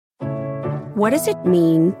What does it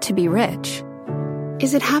mean to be rich?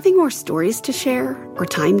 Is it having more stories to share or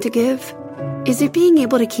time to give? Is it being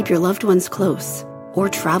able to keep your loved ones close or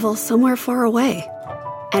travel somewhere far away?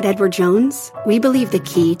 At Edward Jones, we believe the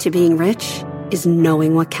key to being rich is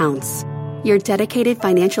knowing what counts. Your dedicated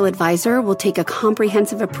financial advisor will take a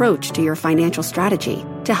comprehensive approach to your financial strategy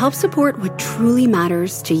to help support what truly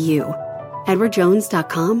matters to you.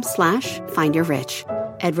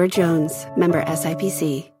 EdwardJones.com/findyourrich. Edward Jones, member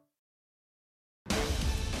SIPC.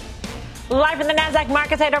 Live from the NASDAQ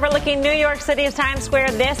market site overlooking New York City's Times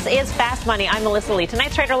Square, this is Fast Money. I'm Melissa Lee.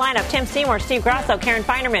 Tonight's trader lineup: Tim Seymour, Steve Grasso, Karen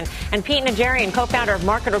Feinerman, and Pete Najarian, co-founder of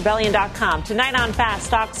MarketRebellion.com. Tonight on Fast,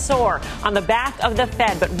 stocks soar on the back of the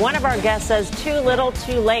Fed, but one of our guests says too little,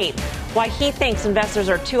 too late. Why he thinks investors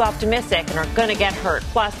are too optimistic and are going to get hurt.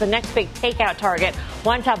 Plus, the next big takeout target.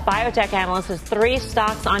 One top biotech analyst has 3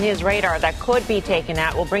 stocks on his radar that could be taken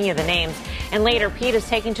out. We'll bring you the names. And later, Pete is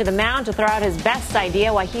taking to the mound to throw out his best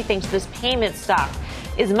idea why he thinks this payment stock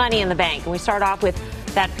is money in the bank. And we start off with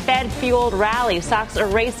that Fed-fueled rally. Stocks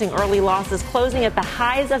erasing early losses, closing at the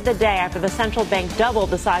highs of the day after the central bank doubled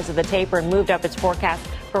the size of the taper and moved up its forecast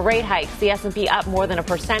for rate hikes. The S&P up more than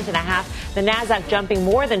 1.5%. The Nasdaq jumping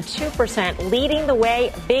more than 2%, leading the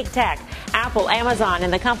way big tech. Apple, Amazon,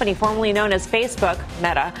 and the company formerly known as Facebook,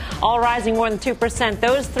 Meta, all rising more than 2%.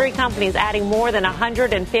 Those 3 companies adding more than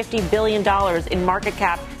 $150 billion in market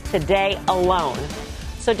cap today alone.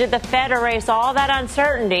 So did the Fed erase all that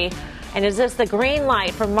uncertainty? And is this the green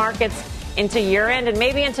light for markets into year-end and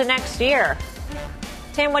maybe into next year?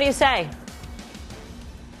 Tim, what do you say?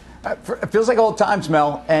 It feels like old times,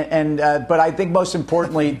 Mel, but I think most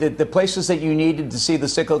importantly, the places that you needed to see the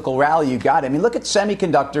cyclical rally, you got it. I mean, look at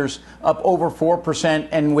semiconductors up over 4%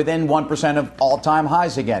 and within 1% of all-time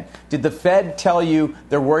highs again. Did the Fed tell you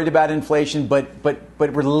they're worried about inflation, but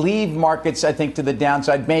relieve markets, I think, to the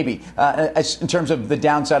downside? Maybe, in terms of the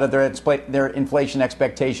downside of their inflation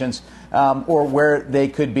expectations, or where they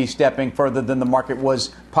could be stepping further than the market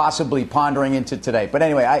was possibly pondering into today. But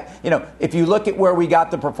anyway, if you look at where we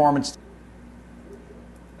got the performance,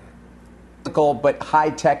 but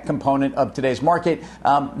high-tech component of today's market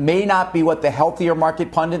may not be what the healthier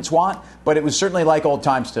market pundits want, but it was certainly like old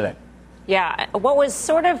times today. Yeah. What was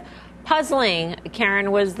sort of puzzling,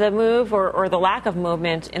 Karen, was the move or the lack of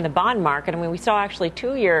movement in the bond market. I mean, we saw actually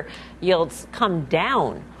 2-year yields come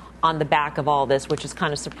down on the back of all this, which is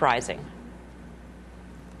kind of surprising.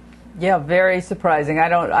 Yeah, very surprising. I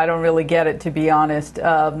don't really get it, to be honest.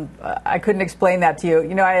 I couldn't explain that to you.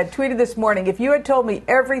 You know, I had tweeted this morning, if you had told me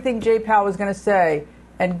everything Jay Powell was going to say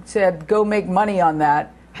and said, go make money on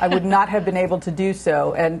that, I would not have been able to do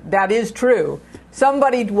so. And that is true.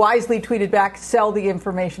 Somebody wisely tweeted back, sell the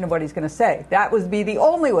information of what he's going to say. That would be the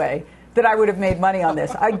only way that I would have made money on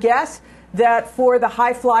this. I guess that for the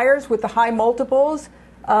high flyers with the high multiples,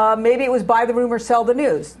 maybe it was buy the rumor, sell the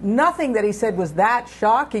news. Nothing that he said was that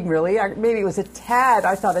shocking, really. Maybe it was a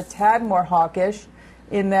tad more hawkish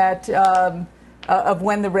in that of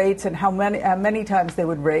when the rates and how many times they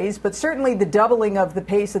would raise. But certainly the doubling of the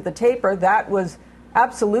pace of the taper, that was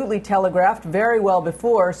absolutely telegraphed very well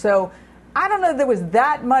before. So I don't know if there was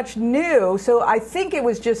that much new. So I think it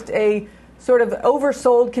was just a sort of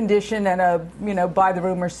oversold condition and a, buy the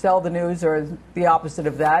rumor, sell the news, or the opposite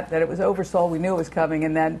of that it was oversold. We knew it was coming,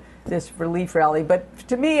 and then this relief rally. But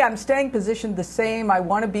to me, I'm staying positioned the same. I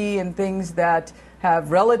want to be in things that have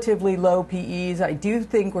relatively low PEs. I do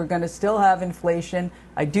think we're going to still have inflation.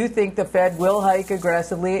 I do think the Fed will hike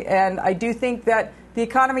aggressively, and I do think that the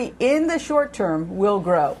economy in the short term will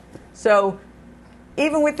grow. So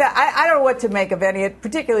even with that, I don't know what to make of any,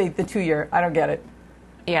 particularly the 2-year. I don't get it.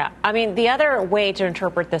 Yeah. I mean, the other way to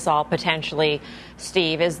interpret this all potentially,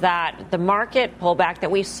 Steve, is that the market pullback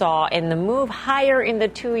that we saw and the move higher in the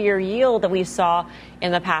 2-year yield that we saw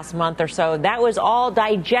in the past month or so, that was all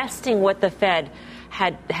digesting what the Fed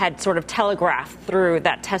had sort of telegraphed through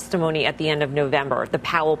that testimony at the end of November, the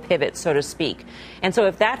Powell pivot, so to speak. And so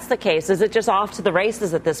if that's the case, is it just off to the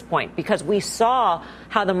races at this point? Because we saw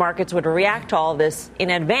how the markets would react to all this in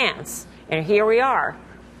advance. And here we are,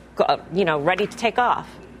 ready to take off.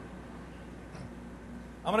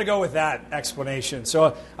 I'm going to go with that explanation.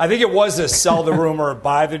 So I think it was a sell the rumor,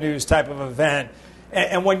 buy the news type of event.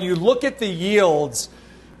 And when you look at the yields,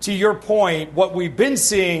 to your point, what we've been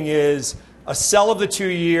seeing is a sell of the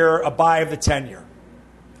 2-year, a buy of the 10-year.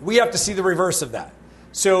 We have to see the reverse of that.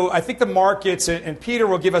 So I think the markets, and Peter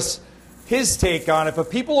will give us his take on it,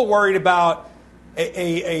 but people are worried about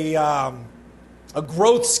a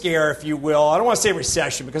growth scare, if you will. I don't want to say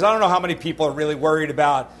recession, because I don't know how many people are really worried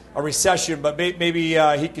about a recession, but maybe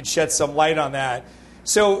he could shed some light on that.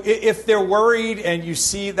 So if they're worried and you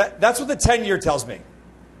see that's what the 10-year tells me.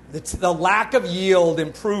 The lack of yield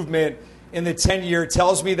improvement in the 10-year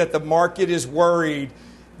tells me that the market is worried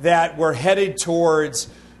that we're headed towards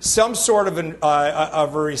some sort of a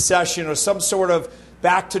recession or some sort of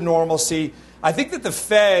back to normalcy. I think that the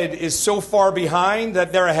Fed is so far behind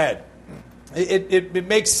that they're ahead. It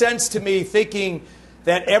makes sense to me thinking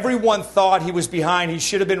that everyone thought he was behind. He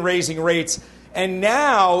should have been raising rates. And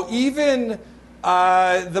now even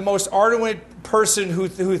the most ardent person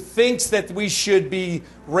who thinks that we should be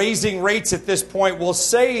raising rates at this point will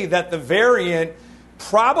say that the variant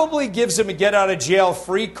probably gives him a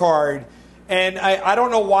get-out-of-jail-free card. And I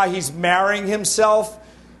don't know why he's marrying himself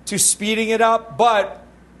to speeding it up, but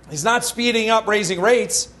he's not speeding up raising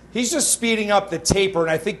rates. He's just speeding up the taper, and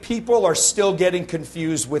I think people are still getting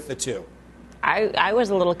confused with the two. I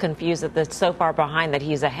was a little confused that it's so far behind that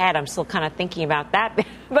he's ahead. I'm still kind of thinking about that.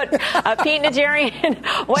 But Pete Najarian,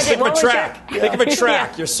 think of a track. Think of a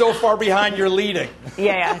track. You're so far behind, you're leading.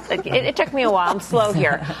 Yeah. It took me a while. I'm slow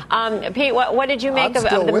here. Pete, what did you make of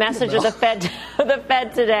the message of the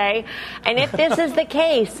Fed today? And if this is the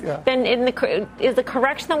case, then is the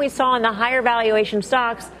correction that we saw in the higher valuation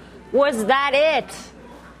stocks, was that it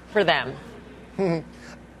for them?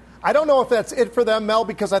 I don't know if that's it for them, Mel,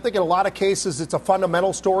 because I think in a lot of cases it's a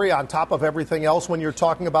fundamental story on top of everything else when you're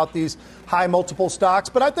talking about these high multiple stocks.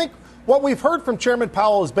 But I think what we've heard from Chairman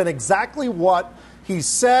Powell has been exactly what he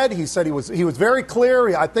said. He said he was very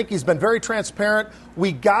clear. I think he's been very transparent.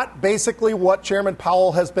 We got basically what Chairman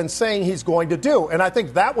Powell has been saying he's going to do. And I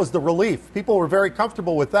think that was the relief. People were very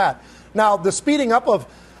comfortable with that. Now, the speeding up of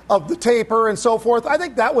the taper and so forth, I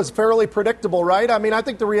think that was fairly predictable, right? I mean, I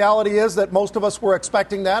think the reality is that most of us were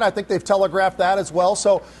expecting that. I think they've telegraphed that as well.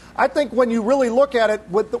 So I think when you really look at it,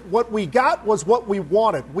 what we got was what we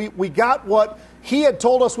wanted. We got what he had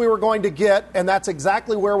told us we were going to get, and that's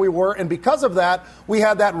exactly where we were. And because of that, we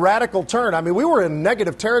had that radical turn. I mean, we were in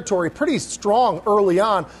negative territory pretty strong early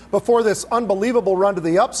on before this unbelievable run to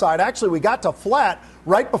the upside. Actually, we got to flat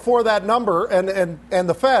right before that number and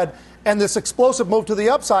the Fed. And this explosive move to the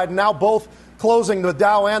upside, and now both closing the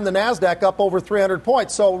Dow and the NASDAQ up over 300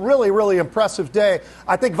 points. So really, really impressive day.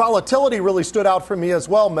 I think volatility really stood out for me as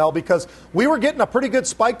well, Mel, because we were getting a pretty good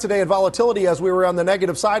spike today in volatility as we were on the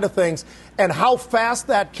negative side of things. And how fast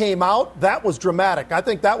that came out, that was dramatic. I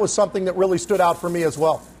think that was something that really stood out for me as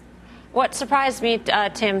well. What surprised me,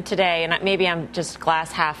 Tim, today, and maybe I'm just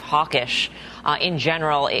glass half hawkish in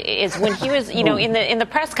general, is when he was, in the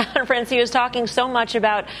press conference, he was talking so much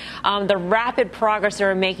about the rapid progress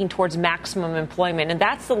they're making towards maximum employment. And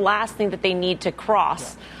that's the last thing that they need to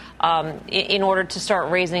cross in order to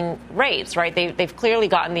start raising rates, right? They've clearly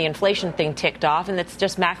gotten the inflation thing ticked off, and it's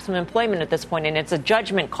just maximum employment at this point. And it's a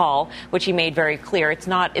judgment call, which he made very clear. It's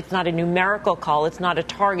not a numerical call. It's not a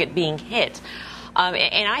target being hit.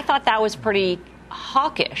 And I thought that was pretty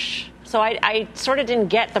hawkish. So I sort of didn't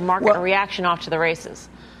get the market reaction off to the races.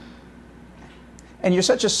 And you're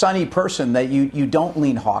such a sunny person that you don't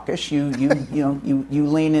lean hawkish. You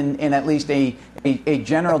lean in at least a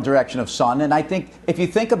general direction of sun. And I think if you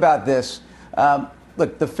think about this,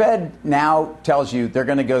 look, the Fed now tells you they're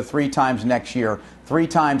going to go 3 times next year, 3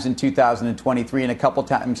 times in 2023, and a couple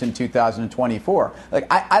times in 2024. Like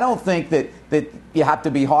I don't think that you have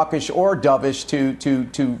to be hawkish or dovish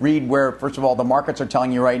to read where, first of all, the markets are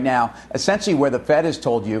telling you right now, essentially where the Fed has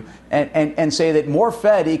told you, and say that more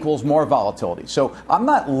Fed equals more volatility. So I'm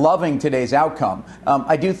not loving today's outcome.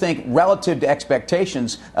 I do think relative to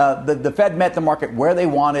expectations, the Fed met the market where they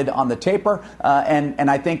wanted on the taper,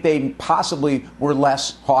 and I think they possibly were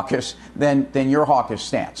less hawkish than your hawkish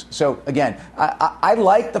stance. So again, I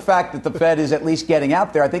like the fact that the Fed is at least getting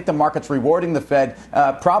out there. I think the market's rewarding the Fed,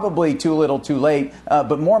 probably too little, too late.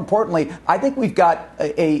 But more importantly, I think we've got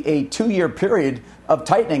a 2-year period of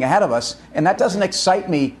tightening ahead of us, and that doesn't excite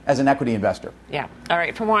me as an equity investor. Yeah. All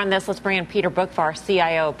right. For more on this, let's bring in Peter Bookvar,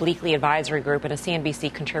 CIO of Bleakley Advisory Group and a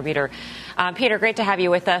CNBC contributor. Peter, great to have you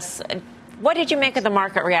with us. What did you make of the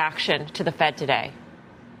market reaction to the Fed today?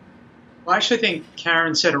 Well, I actually think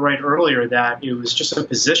Karen said it right earlier that it was just a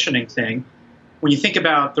positioning thing. When you think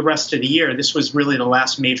about the rest of the year, this was really the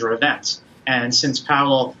last major event. And since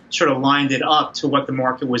Powell sort of lined it up to what the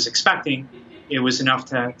market was expecting, it was enough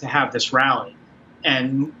to have this rally.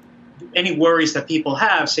 And any worries that people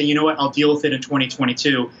have, say, you know what, I'll deal with it in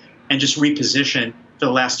 2022 and just reposition for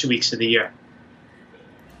the last 2 weeks of the year.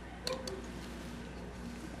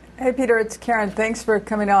 Hey, Peter, it's Karen. Thanks for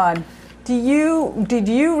coming on. Did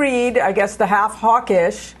you read, I guess, the half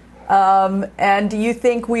hawkish? And do you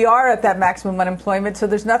think we are at that maximum unemployment, so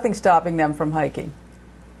there's nothing stopping them from hiking?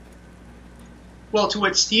 Well, to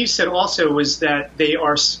what Steve said also was that they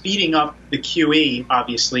are speeding up the QE,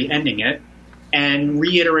 obviously ending it, and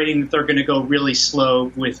reiterating that they're going to go really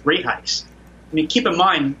slow with rate hikes. I mean, keep in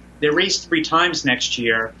mind, they raise 3 times next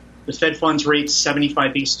year. The Fed funds rate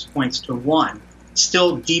 75 basis points to 1.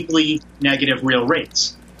 Still deeply negative real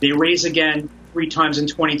rates. They raise again 3 times in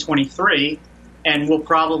 2023, and will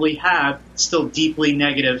probably have still deeply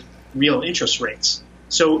negative real interest rates.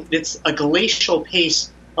 So it's a glacial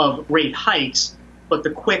pace of rate hikes, but the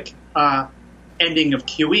quick ending of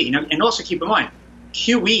QE. Now, and also keep in mind,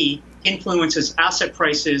 QE influences asset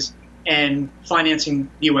prices and financing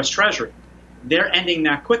the U.S. Treasury. They're ending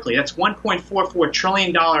that quickly. That's $1.44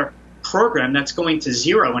 trillion program that's going to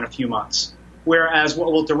zero in a few months. Whereas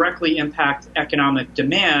what will directly impact economic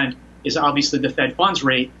demand is obviously the Fed funds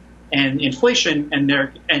rate and inflation, and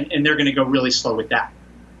they're going to go really slow with that.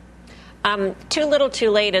 Too little,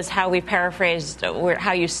 too late is how we paraphrased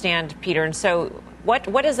how you stand, Peter. And so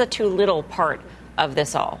what is the too little part of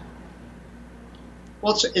this all?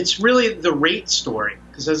 Well, it's really the rate story,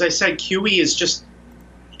 because as I said, QE is just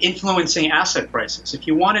influencing asset prices. If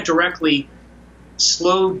you want to directly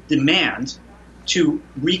slow demand to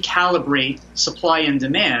recalibrate supply and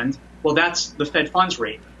demand, well, that's the Fed funds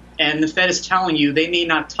rate. And the Fed is telling you they may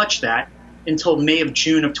not touch that until May of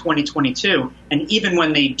June of 2022. And even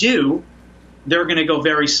when they do, they're going to go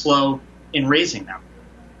very slow in raising them.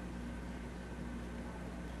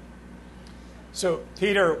 So,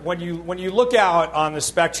 Peter, when you look out on the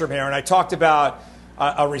spectrum here, and I talked about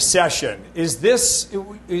a recession, is this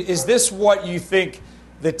what you think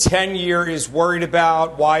the 10-year is worried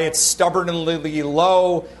about? Why it's stubbornly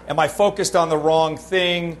low? Am I focused on the wrong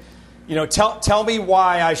thing? You know, tell me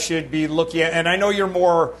why I should be looking at. And I know you're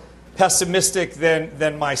more pessimistic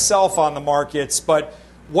than myself on the markets, but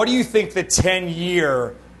what do you think the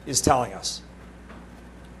 10-year is telling us?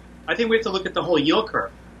 I think we have to look at the whole yield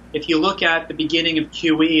curve. If you look at the beginning of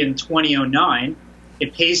QE in 2009,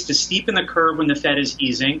 it pays to steepen the curve when the Fed is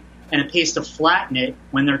easing, and it pays to flatten it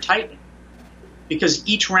when they're tightening. Because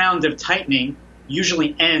each round of tightening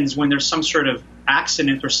usually ends when there's some sort of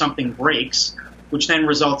accident or something breaks, which then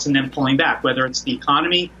results in them pulling back, whether it's the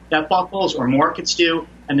economy that buckles or markets do,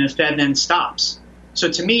 and the Fed then stops.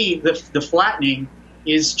 So to me, the flattening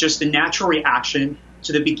is just a natural reaction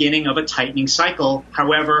to the beginning of a tightening cycle,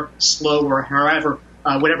 however slow or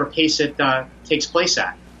whatever pace it takes place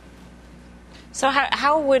at. So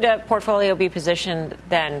how would a portfolio be positioned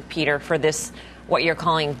then, Peter, for this, what you're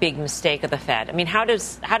calling big mistake of the Fed? I mean, how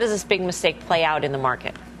does this big mistake play out in the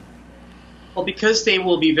market? Well, because they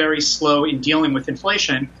will be very slow in dealing with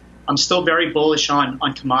inflation, I'm still very bullish on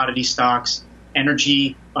commodity stocks,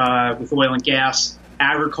 energy with oil and gas,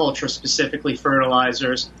 agriculture, specifically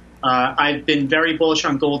fertilizers. I've been very bullish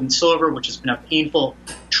on gold and silver, which has been a painful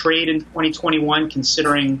trade in 2021,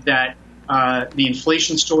 considering that the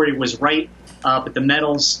inflation story was right, but the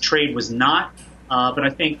metals trade was not. But I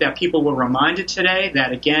think that people were reminded today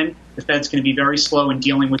that, again, the Fed's going to be very slow in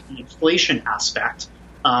dealing with the inflation aspect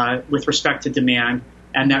with respect to demand,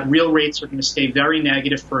 and that real rates are going to stay very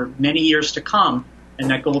negative for many years to come,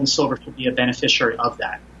 and that gold and silver could be a beneficiary of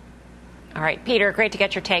that. All right, Peter, great to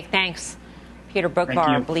get your take. Thanks. Peter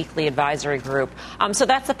Boockvar, Bleakley Advisory Group. So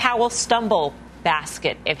that's the Powell stumble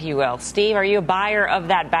basket, if you will. Steve, are you a buyer of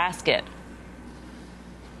that basket?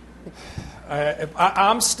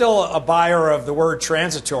 I'm still a buyer of the word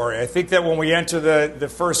transitory. I think that when we enter the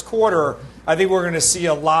first quarter, I think we're going to see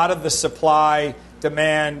a lot of the supply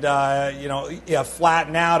demand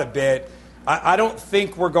flatten out a bit. I don't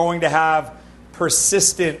think we're going to have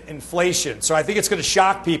persistent inflation. So I think it's going to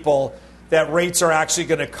shock people that rates are actually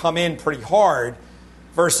going to come in pretty hard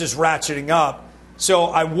versus ratcheting up. So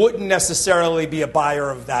I wouldn't necessarily be a buyer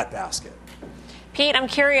of that basket. Pete, I'm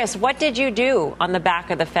curious, what did you do on the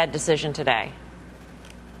back of the Fed decision today?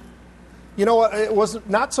 You know, it was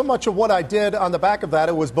not so much of what I did on the back of that.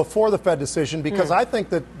 It was before the Fed decision, because I think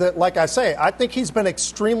that, like I say, I think he's been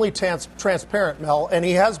extremely transparent, Mel, and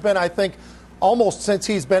he has been, I think, almost since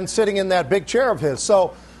he's been sitting in that big chair of his.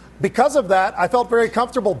 So because of that, I felt very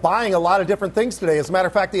comfortable buying a lot of different things today. As a matter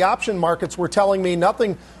of fact, the option markets were telling me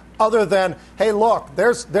nothing other than, hey, look,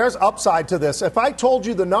 there's upside to this. If I told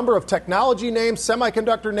you the number of technology names,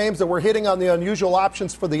 semiconductor names that were hitting on the unusual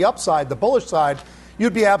options for the upside, the bullish side,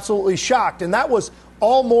 you'd be absolutely shocked. And that was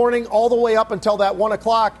all morning, all the way up until that 1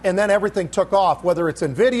 o'clock, and then everything took off. Whether it's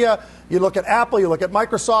NVIDIA, you look at Apple, you look at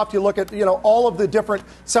Microsoft, you look at all of the different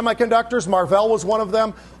semiconductors. Marvell was one of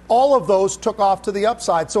them. All of those took off to the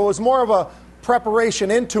upside. So it was more of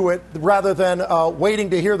preparation into it rather than waiting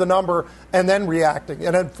to hear the number and then reacting.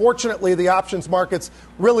 And unfortunately, the options markets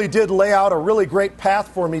really did lay out a really great path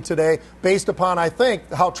for me today based upon, I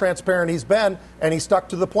think, how transparent he's been, and he stuck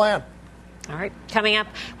to the plan. All right. Coming up,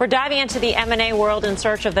 we're diving into the M&A world in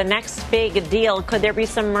search of the next big deal. Could there be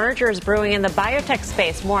some mergers brewing in the biotech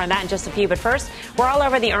space? More on that in just a few. But first, we're all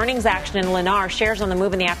over the earnings action in Lennar. Shares on the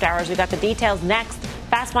move in the after hours. We've got the details next.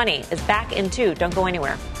 Fast Money is back in 2. Don't go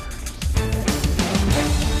anywhere.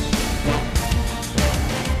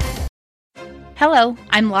 Hello,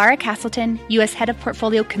 I'm Laura Castleton, U.S. Head of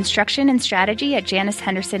Portfolio Construction and Strategy at Janus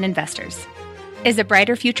Henderson Investors. Is a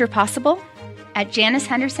brighter future possible? At Janus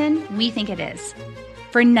Henderson, we think it is.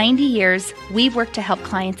 For 90 years, we've worked to help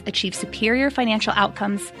clients achieve superior financial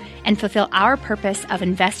outcomes and fulfill our purpose of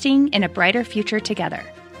investing in a brighter future together.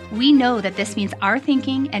 We know that this means our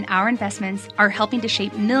thinking and our investments are helping to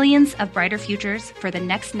shape millions of brighter futures for the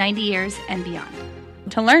next 90 years and beyond.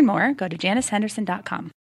 To learn more, go to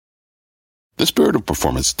janushenderson.com. The spirit of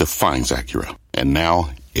performance defines Acura, and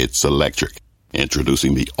now it's electric.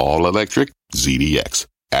 Introducing the all-electric ZDX,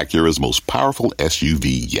 Acura's most powerful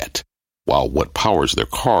SUV yet. While what powers their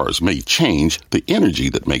cars may change, the energy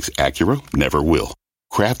that makes Acura never will.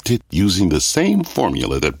 Crafted using the same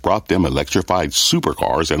formula that brought them electrified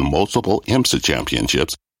supercars and multiple IMSA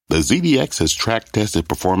championships, the ZDX has track-tested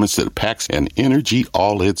performance that packs an energy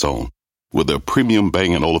all its own. With a premium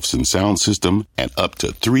Bang & Olufsen sound system and up to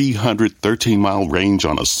 313-mile range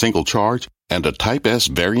on a single charge, and a Type S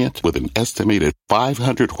variant with an estimated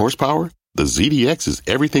 500 horsepower, the ZDX is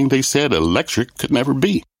everything they said electric could never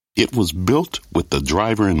be. It was built with the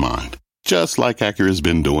driver in mind, just like Acura's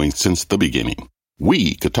been doing since the beginning.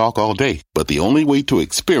 We could talk all day, but the only way to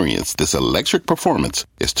experience this electric performance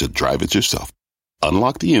is to drive it yourself.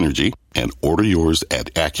 Unlock the energy and order yours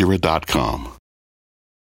at Acura.com.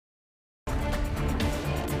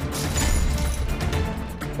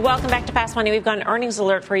 Welcome back to Fast Money. We've got an earnings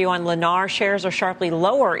alert for you on Lennar. Shares are sharply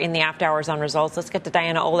lower in the after hours on results. Let's get to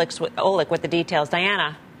Diana Olick with the details.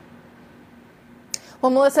 Diana.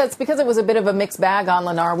 Well, Melissa, it's because it was a bit of a mixed bag on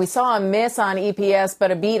Lennar. We saw a miss on EPS, but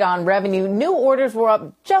a beat on revenue. New orders were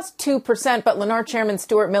up just 2%, but Lennar Chairman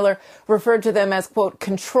Stuart Miller referred to them as, quote,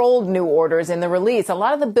 controlled new orders in the release. A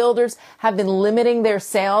lot of the builders have been limiting their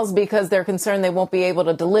sales because they're concerned they won't be able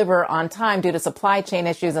to deliver on time due to supply chain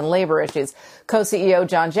issues and labor issues. Co-CEO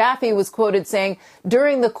John Jaffe was quoted saying,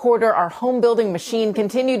 during the quarter, our home building machine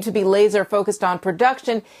continued to be laser focused on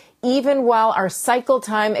production, even while our cycle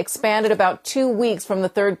time expanded about 2 weeks from the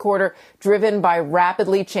third quarter, driven by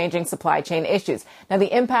rapidly changing supply chain issues. Now,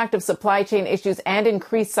 the impact of supply chain issues and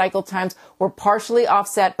increased cycle times were partially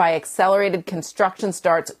offset by accelerated construction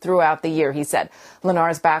starts throughout the year, he said.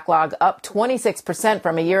 Lennar's backlog up 26%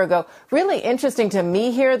 from a year ago. Really interesting to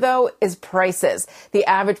me here, though, is prices. The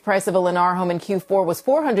average price of a Lennar home in Q4 was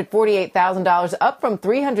 $448,000, up from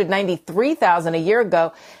 $393,000 a year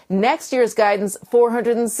ago. Next year's guidance,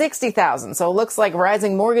 $460,000. So it looks like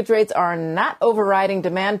rising mortgage rates are not overriding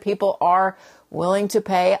demand. People are willing to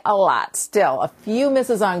pay a lot. Still, a few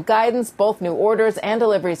misses on guidance. Both new orders and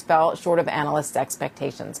deliveries fell short of analysts'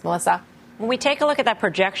 expectations. Melissa? When we take a look at that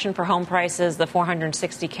projection for home prices, the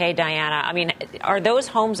 $460K, Diana, I mean, are those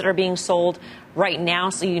homes that are being sold right now,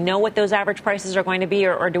 so you know what those average prices are going to be,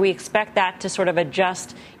 or do we expect that to sort of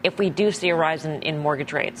adjust if we do see a rise in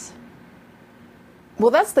mortgage rates? Well,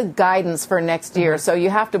 that's the guidance for next year, so you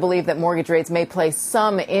have to believe that mortgage rates may play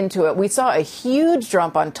some into it. We saw a huge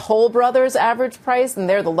jump on Toll Brothers' average price, and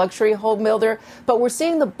they're the luxury home builder, but we're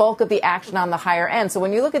seeing the bulk of the action on the higher end. So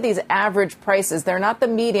when you look at these average prices, they're not the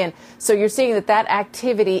median, so you're seeing that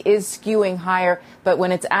activity is skewing higher, but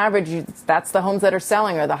when it's average, that's the homes that are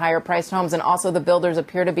selling are the higher-priced homes, and also the builders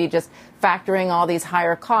appear to be just factoring all these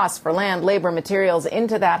higher costs for land, labor, materials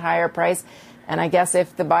into that higher price. And I guess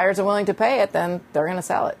if the buyers are willing to pay it, then they're going to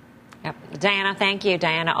sell it. Yep. Diana, thank you.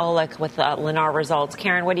 Diana Olick with Lennar results.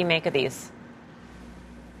 Karen, what do you make of these?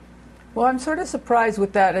 Well, I'm sort of surprised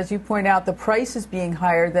with that. As you point out, the price is being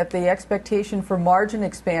higher, that the expectation for margin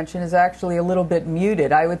expansion is actually a little bit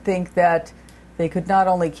muted. I would think that they could not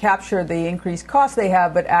only capture the increased cost they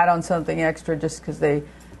have, but add on something extra just because they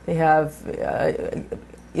have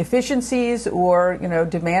efficiencies or,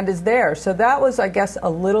 demand is there. So that was, I guess, a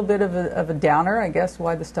little bit of a downer, I guess,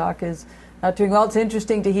 why the stock is not doing well. It's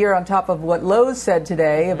interesting to hear on top of what Lowe's said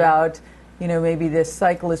today about, maybe this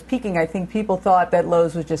cycle is peaking. I think people thought that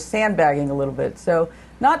Lowe's was just sandbagging a little bit. So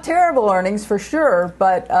not terrible earnings for sure,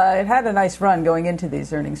 but it had a nice run going into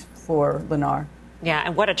these earnings for Lennar. Yeah,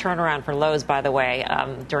 and what a turnaround for Lowe's, by the way,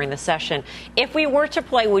 during the session. If we were to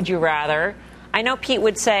play Would You Rather, I know Pete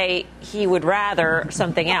would say he would rather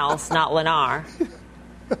something else, not Lennar.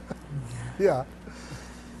 Yeah.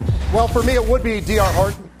 Well, for me, it would be D.R.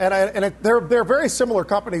 Horton. They're very similar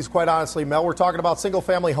companies, quite honestly, Mel. We're talking about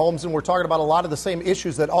single-family homes, and we're talking about a lot of the same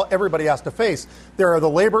issues that everybody has to face. There are the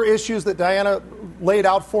labor issues that Diana laid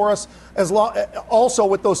out for us, also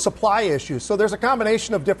with those supply issues. So there's a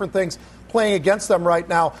combination of different things playing against them right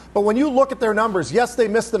now. But when you look at their numbers, yes, they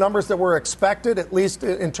missed the numbers that were expected, at least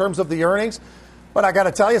in terms of the earnings. But I got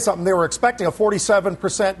to tell you something. They were expecting a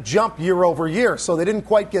 47% jump year over year. So they didn't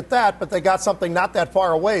quite get that, but they got something not that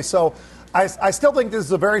far away. So I still think this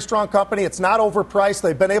is a very strong company. It's not overpriced.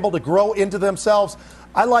 They've been able to grow into themselves.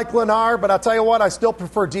 I like Lennar, but I'll tell you what, I still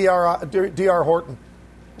prefer D.R. Horton.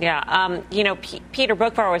 Yeah. Peter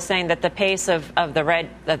Boockvar was saying that the pace of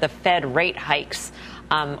the Fed rate hikes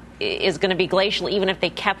is going to be glacial, even if they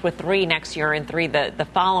kept with 3 next year and 3 the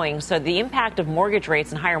following. So the impact of mortgage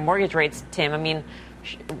rates and higher mortgage rates, Tim, I mean,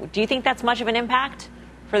 do you think that's much of an impact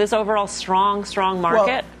for this overall strong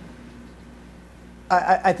market? Well,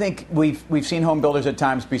 I think we've seen home builders at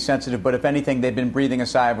times be sensitive, but if anything, they've been breathing a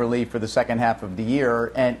sigh of relief for the second half of the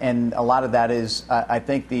year. And a lot of that is, I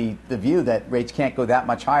think, the view that rates can't go that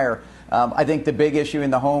much higher. I think the big issue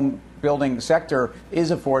in the home building sector is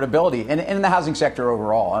affordability, and in the housing sector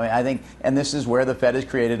overall. I mean, I think, and this is where the Fed has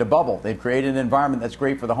created a bubble. They've created an environment that's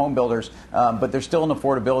great for the home builders, but there's still an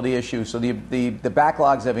affordability issue. So the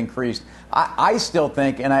backlogs have increased. I still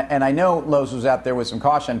think, and I know Lowe's was out there with some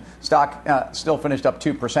caution. Stock still finished up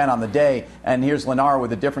 2% on the day, and here's Lennar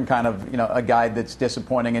with a different kind of a guide that's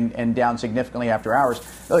disappointing and down significantly after hours.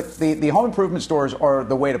 Look, the home improvement stores are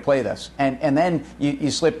the way to play this, and then you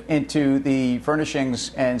slip into the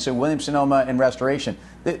furnishings, and so Williams-Sonoma and restoration.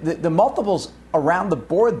 The multiples around the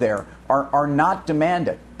board there are not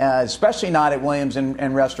demanded, especially not at Williams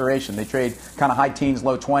and restoration. They trade kind of high teens,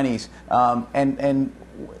 low 20s, and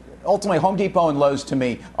ultimately Home Depot and Lowe's to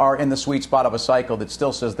me are in the sweet spot of a cycle that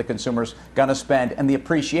still says the consumer's going to spend, and the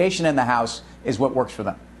appreciation in the house is what works for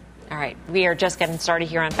them. All right, we are just getting started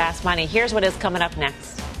here on Fast Money. Here's what is coming up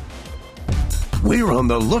next. We're on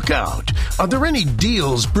the lookout. Are there any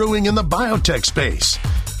deals brewing in the biotech space?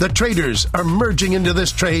 The traders are merging into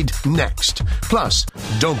this trade next. Plus,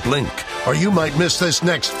 don't blink, or you might miss this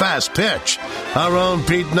next fast pitch. Our own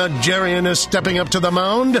Pete Najarian is stepping up to the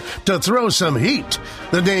mound to throw some heat.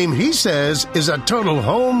 The name he says is a total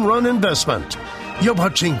home run investment. You're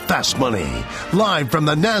watching Fast Money, live from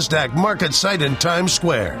the NASDAQ market site in Times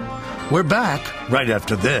Square. We're back right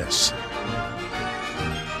after this.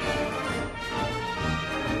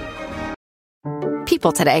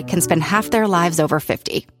 People today can spend half their lives over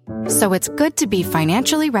 50. So it's good to be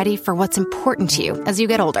financially ready for what's important to you as you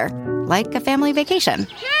get older, like a family vacation.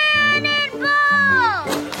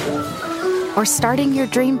 Cannonball! Or starting your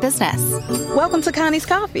dream business. Welcome to Connie's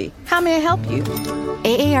Coffee. How may I help you?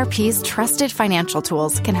 AARP's trusted financial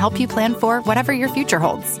tools can help you plan for whatever your future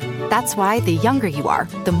holds. That's why the younger you are,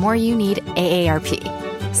 the more you need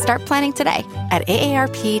AARP. Start planning today at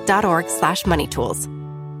aarp.org/moneytools.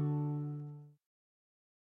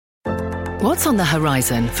 What's on the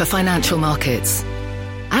horizon for financial markets?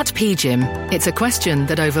 At PGIM, it's a question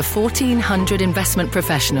that over 1,400 investment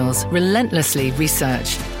professionals relentlessly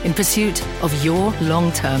research in pursuit of your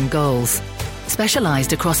long-term goals.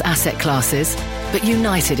 Specialized across asset classes, but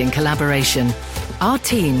united in collaboration, our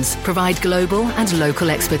teams provide global and local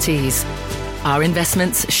expertise. Our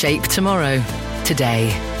investments shape tomorrow,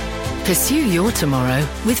 today. Pursue your tomorrow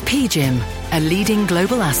with PGIM, a leading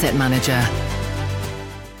global asset manager.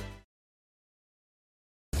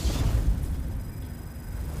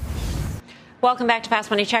 Welcome back to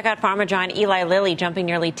Fast Money. Check out pharma giant Eli Lilly jumping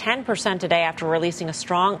nearly 10% today after releasing a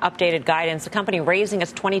strong updated guidance. The company raising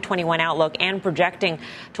its 2021 outlook and projecting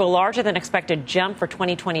to a larger than expected jump for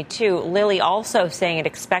 2022. Lilly also saying it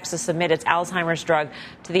expects to submit its Alzheimer's drug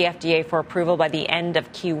to the FDA for approval by the end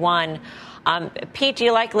of Q1. Pete, do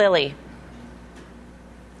you like Lilly?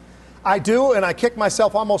 I do, and I kick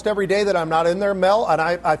myself almost every day that I'm not in there, Mel, and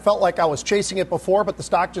I felt like I was chasing it before, but the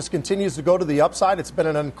stock just continues to go to the upside. It's been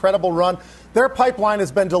an incredible run. Their pipeline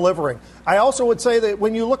has been delivering. I also would say that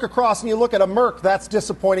when you look across and you look at a Merck, that's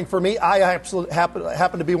disappointing for me. I absolutely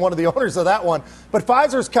happen to be one of the owners of that one. But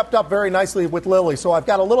Pfizer's kept up very nicely with Lilly, so I've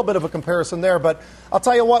got a little bit of a comparison there. But I'll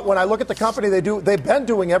tell you what, when I look at the company, they've been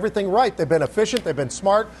doing everything right. They've been efficient. They've been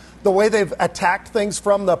smart. The way they've attacked things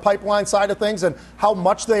from the pipeline side of things and how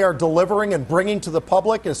much they are delivering and bringing to the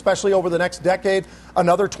public, especially over the next decade.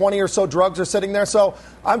 Another 20 or so drugs are sitting there. So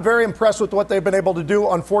I'm very impressed with what they've been able to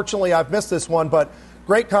do. Unfortunately, I've missed this one, but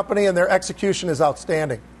great company and their execution is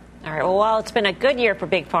outstanding. All right. Well, while it's been a good year for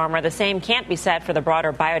Big Pharma, the same can't be said for the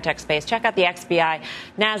broader biotech space. Check out the XBI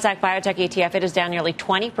NASDAQ Biotech ETF. It is down nearly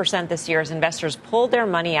 20% this year as investors pulled their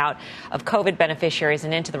money out of COVID beneficiaries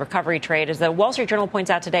and into the recovery trade. As the Wall Street Journal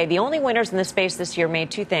points out today, the only winners in this space this year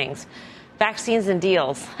made two things: vaccines and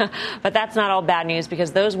deals. But that's not all bad news,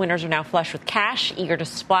 because those winners are now flush with cash, eager to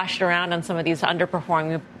splash it around on some of these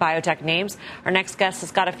underperforming biotech names. Our next guest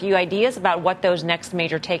has got a few ideas about what those next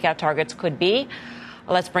major takeout targets could be.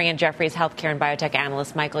 Let's bring in Jefferies healthcare and biotech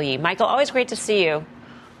analyst Michael Yee. Michael, always great to see you.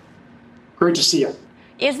 Great to see you.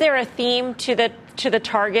 Is there a theme to the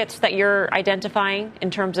targets that you're identifying in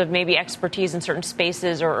terms of maybe expertise in certain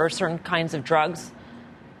spaces or certain kinds of drugs?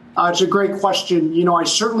 It's a great question. You know, I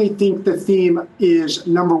certainly think the theme is,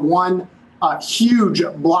 number one, huge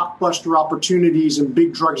blockbuster opportunities and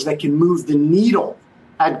big drugs that can move the needle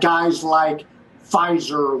at guys like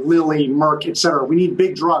Pfizer, Lilly, Merck, et cetera. We need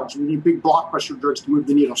big drugs. We need big blockbuster drugs to move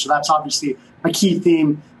the needle. So that's obviously a key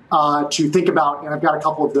theme to think about. And I've got a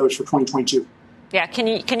couple of those for 2022. Yeah.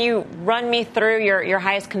 Can you run me through your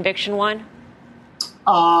highest conviction one?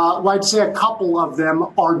 Well, I'd say a couple of them.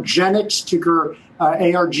 Argenx, ticker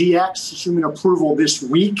ARGX, assuming approval this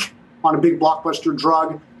week on a big blockbuster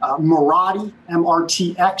drug. Mirati,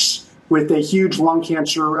 MRTX, with a huge lung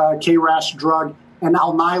cancer KRAS drug. And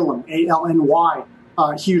Alnylam,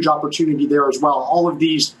 ALNY, huge opportunity there as well. All of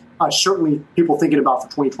these certainly people thinking about for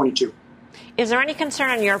 2022. Is there any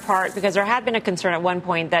concern on your part? Because there had been a concern at one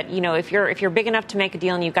point that, you know, if you're big enough to make a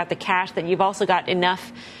deal and you've got the cash, that you've also got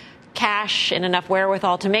enough cash and enough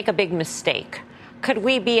wherewithal to make a big mistake. Could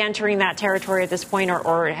we be entering that territory at this point,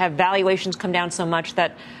 or have valuations come down so much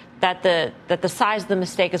that the size of the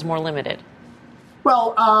mistake is more limited?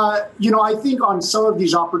 Well, you know, I think on some of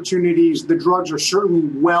these opportunities, the drugs are certainly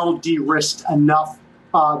well de-risked enough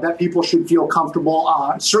that people should feel comfortable,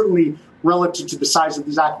 certainly relative to the size of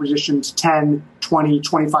these acquisitions, 10, 20,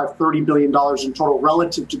 25, $30 billion in total,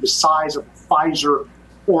 relative to the size of Pfizer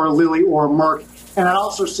or Lilly or Merck. And I'd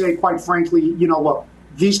also say, quite frankly, you know, look,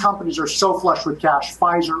 these companies are so flush with cash.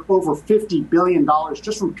 Pfizer, over $50 billion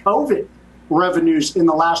just from COVID revenues in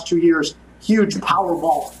the last 2 years. Huge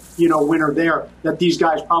Powerball, you know, winner there, that these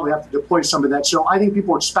guys probably have to deploy some of that. So I think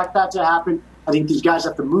people expect that to happen. I think these guys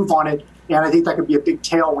have to move on it. And I think that could be a big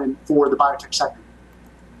tailwind for the biotech sector.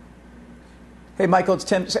 Hey, Michael, it's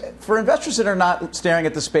Tim. For investors that are not staring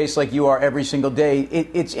at the space like you are every single day,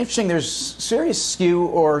 it's interesting. There's serious skew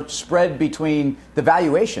or spread between the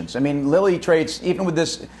valuations. I mean, Lilly trades, even with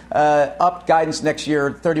this up guidance next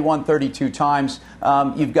year, 31, 32 times.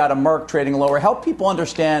 You've got a Merck trading lower. Help people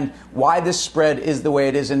understand why this spread is the way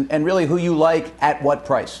it is and really who you like at what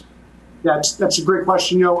price. Yeah, that's a great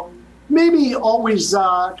question. You know, maybe always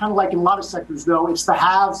kind of like in a lot of sectors, though, it's the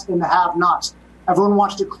haves and the have-nots. Everyone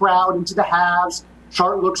wants to crowd into the haves.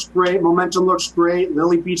 Chart looks great. Momentum looks great.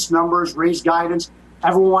 Lilly beats numbers, raised guidance.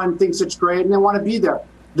 Everyone thinks it's great, and they want to be there.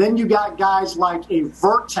 Then you got guys like a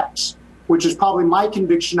Vertex, which is probably my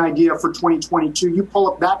conviction idea for 2022. You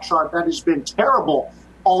pull up that chart, that has been terrible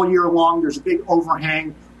all year long. There's a big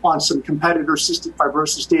overhang on some competitor cystic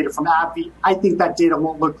fibrosis data from AbbVie. I think that data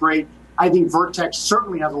won't look great. I think Vertex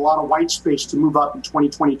certainly has a lot of white space to move up in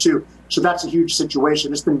 2022. So that's a huge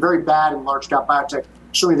situation. It's been very bad in large cap biotech. I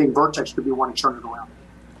certainly think Vertex could be one to turn it around.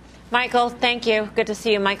 Michael, thank you. Good to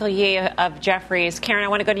see you. Michael Yee of Jefferies. Karen, I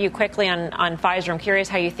want to go to you quickly on Pfizer. I'm curious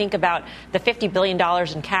how you think about the $50 billion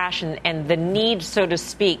in cash and the need, so to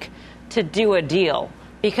speak, to do a deal.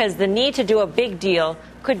 Because the need to do a big deal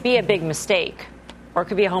could be a big mistake or it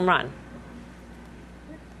could be a home run.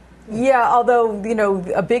 Yeah, although, you know,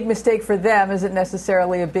 a big mistake for them isn't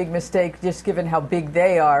necessarily a big mistake just given how big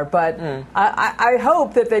they are. But I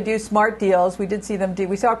hope that they do smart deals. We did see them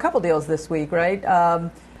we saw a couple deals this week, right?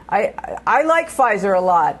 I like Pfizer a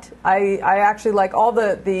lot. I actually like all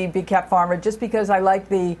the big cap pharma just because I like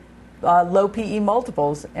the low PE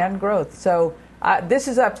multiples and growth. So this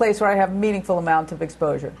is a place where I have a meaningful amount of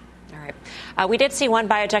exposure. All right. We did see one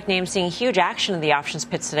biotech name seeing huge action in the options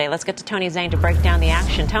pits today. Let's get to Tony Zhang to break down the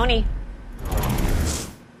action. Tony.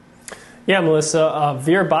 Yeah, Melissa,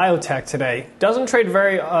 Vir Biotech today doesn't trade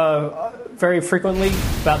very frequently,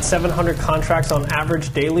 about 700 contracts on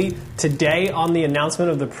average daily. Today, on the announcement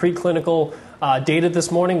of the preclinical data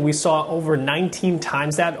this morning, we saw over 19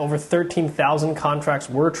 times that. Over 13,000 contracts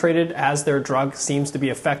were traded as their drug seems to be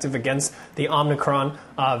effective against the Omicron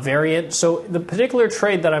variant. So the particular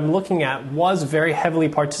trade that I'm looking at was very heavily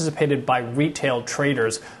participated by retail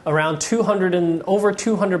traders. Around 200 and over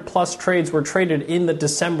 200 plus trades were traded in the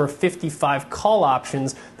December 55 call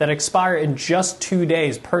options that expire in just 2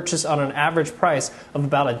 days, purchased on an average price of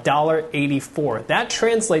about $1.84. That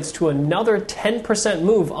translates to another 10%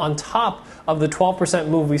 move on top of the 12%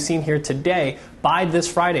 move we've seen here today by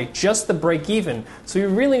this Friday, just the break even. So you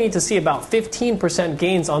really need to see about 15%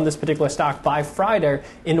 gains on this particular stock by Friday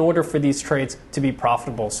in order for these trades to be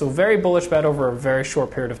profitable. So very bullish bet over a very short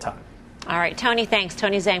period of time. All right, Tony, thanks.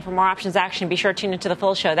 Tony Zhang for more options action. Be sure to tune into the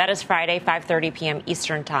full show. That is Friday, 5:30 p.m.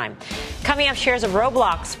 Eastern Time. Coming up, shares of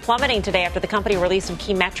Roblox plummeting today after the company released some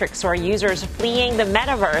key metrics so our users fleeing the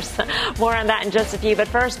metaverse. More on that in just a few. But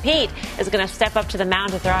first, Pete is going to step up to the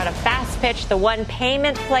mound to throw out a fast pitch. The one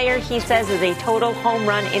payment player he says is a total home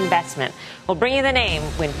run investment. We'll bring you the name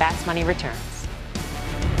when Fast Money returns.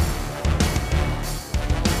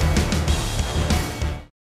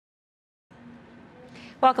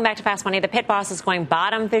 Welcome back to Fast Money. The pit boss is going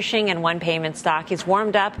bottom fishing in one payment stock. He's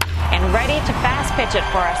warmed up and ready to fast pitch it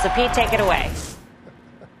for us. So, Pete, take it away.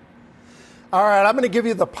 All right, I'm going to give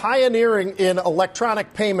you the pioneering in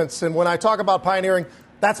electronic payments. And when I talk about pioneering,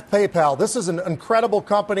 that's PayPal. This is an incredible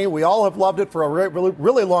company. We all have loved it for a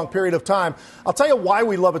really long period of time. I'll tell you why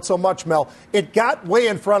we love it so much, Mel. It got way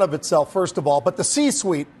in front of itself, first of all. But the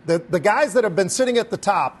C-suite, the guys that have been sitting at the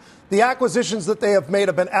top, the acquisitions that they have made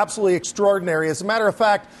have been absolutely extraordinary. As a matter of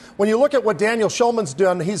fact, when you look at what Daniel Schulman's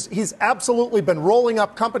done, he's absolutely been rolling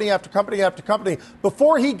up company after company after company.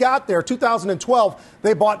 Before he got there, 2012,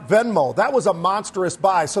 they bought Venmo. That was a monstrous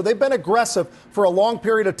buy. So they've been aggressive for a long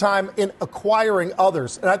period of time in acquiring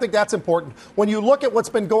others. And I think that's important. When you look at what's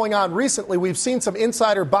been going on recently, we've seen some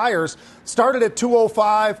insider buyers started at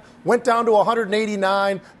 205, went down to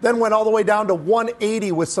 189, then went all the way down to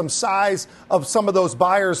 180 with some size of some of those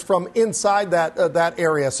buyers from inside that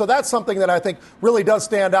area. So that's something that I think really does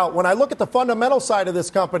stand out. When I look at the fundamental side of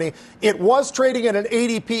this company, it was trading at an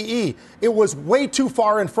 80 PE. It was way too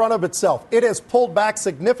far in front of itself. It has pulled back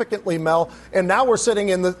significantly, Mel, and now we're sitting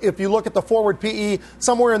if you look at the forward PE,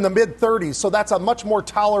 somewhere in the mid-30s. So that's a much more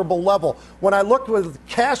tolerable level. When I looked with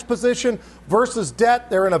cash position versus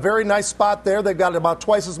debt, they're in a very nice spot there. They've got about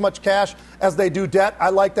twice as much cash as they do debt. I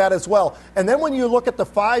like that as well. And then when you look at the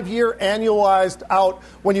 5-year annualized out,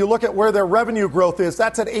 when you look at where their revenue growth is,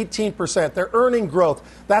 that's at 18%. Their earning growth,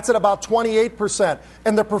 that's at about 28%.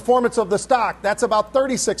 And the performance of the stock, that's about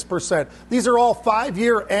 36%. These are all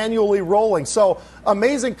 5-year annually rolling. So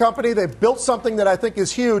amazing company. They've built something that I think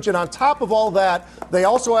is huge. And on top of all that, they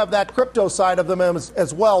also have that crypto side of them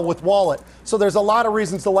as well with Wallet. So there's a lot of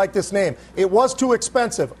reasons to like this name. It was too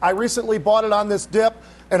expensive. I recently bought it on this dip.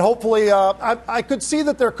 And hopefully, I could see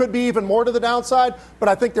that there could be even more to the downside, but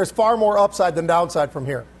I think there's far more upside than downside from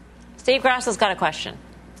here. Steve Grassel's got a question.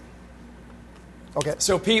 Okay.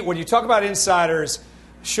 So, Pete, when you talk about insiders,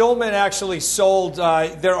 Schulman actually sold.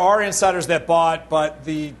 There are insiders that bought, but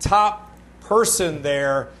the top person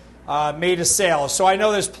there made a sale. So I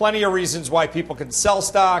know there's plenty of reasons why people can sell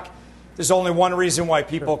stock. There's only one reason why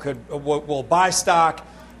people will buy stock,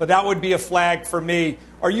 but that would be a flag for me.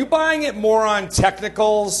 Are you buying it more on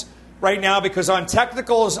technicals right now? Because on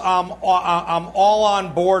technicals, I'm all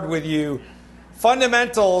on board with you.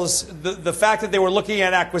 Fundamentals, the fact that they were looking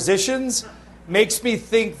at acquisitions makes me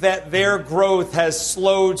think that their growth has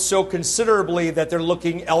slowed so considerably that they're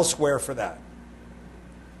looking elsewhere for that.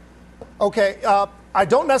 Okay. I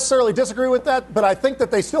don't necessarily disagree with that, but I think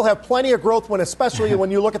that they still have plenty of growth especially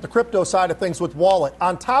when you look at the crypto side of things with Wallet.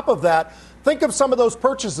 On top of that, think of some of those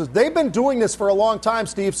purchases. They've been doing this for a long time,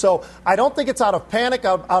 Steve, so I don't think it's out of panic,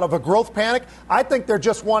 out of a growth panic. I think they're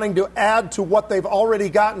just wanting to add to what they've already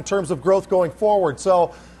got in terms of growth going forward.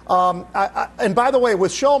 So, and by the way,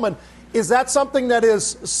 with Schulman, is that something that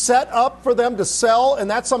is set up for them to sell?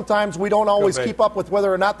 And that sometimes we don't always keep up with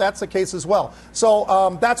whether or not that's the case as well.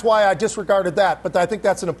 So that's why I disregarded that. But I think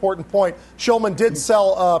that's an important point. Schulman did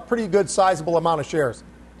sell a pretty good sizable amount of shares.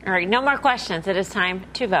 All right, no more questions. It is time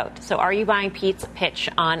to vote. So are you buying Pete's pitch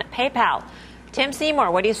on PayPal? Tim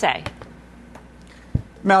Seymour, what do you say?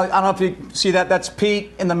 Mel, I don't know if you see that. That's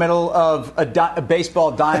Pete in the middle of a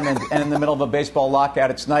baseball diamond and in the middle of a baseball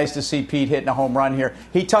lockout. It's nice to see Pete hitting a home run here.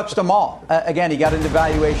 He touched them all. Again, he got into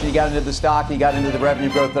valuation, he got into the stock, he got into the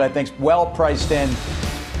revenue growth that I think is well priced in.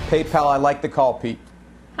 PayPal, I like the call, Pete.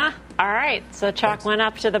 Huh. All right. So chalk went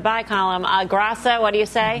up to the buy column. Grasso, what do you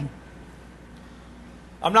say?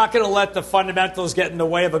 I'm not going to let the fundamentals get in the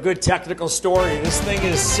way of a good technical story. This thing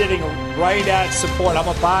is sitting right at support. I'm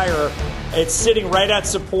a buyer. It's sitting right at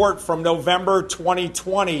support from November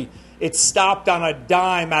 2020. It stopped on a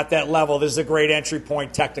dime at that level. This is a great entry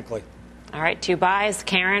point technically. All right, 2 buys.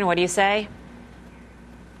 Karen, what do you say?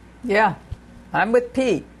 Yeah, I'm with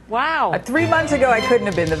Pete. Wow. 3 months ago, I couldn't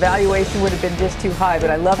have been. The valuation would have been just too high,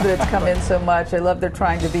 but I love that it's come in so much. I love they're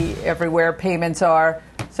trying to be everywhere payments are.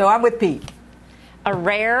 So I'm with Pete. A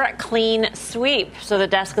rare, clean sweep. So the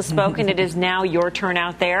desk has spoken. It is now your turn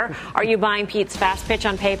out there. Are you buying Pete's fast pitch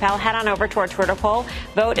on PayPal? Head on over to our Twitter poll.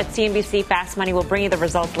 Vote at CNBC Fast Money. We'll bring you the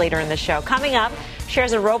results later in the show. Coming up,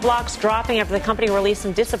 shares of Roblox dropping after the company released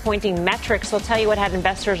some disappointing metrics. We'll tell you what had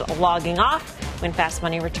investors logging off when Fast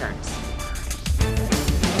Money returns.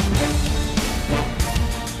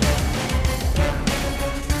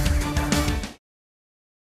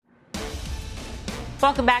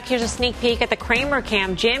 Welcome back. Here's a sneak peek at the Cramer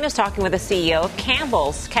Cam. Jim is talking with the CEO of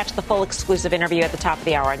Campbell's. Catch the full exclusive interview at the top of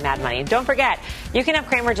the hour on Mad Money. And don't forget, you can have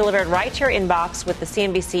Cramer delivered right to your inbox with the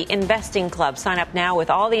CNBC Investing Club. Sign up now with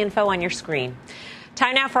all the info on your screen.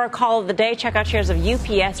 Time now for our call of the day. Check out shares of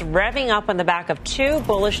UPS revving up on the back of 2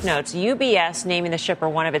 bullish notes. UBS naming the shipper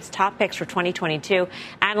one of its top picks for 2022.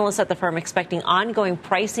 Analysts at the firm expecting ongoing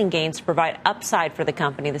pricing gains to provide upside for the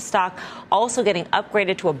company. The stock also getting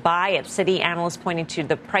upgraded to a buy at Citi. Analysts pointing to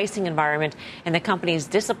the pricing environment and the company's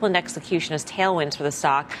disciplined execution as tailwinds for the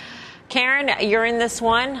stock. Karen, you're in this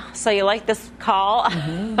one, so you like this call.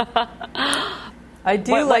 I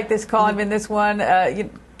do like this call. I'm in this one.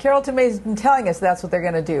 Carol Tomei's been telling us that's what they're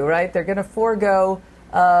going to do, right? They're going to forego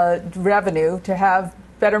revenue to have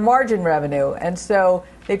better margin revenue. And so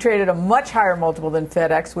they traded a much higher multiple than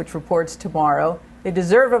FedEx, which reports tomorrow. They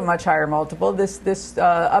deserve a much higher multiple. This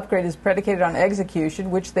upgrade is predicated on execution,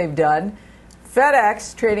 which they've done.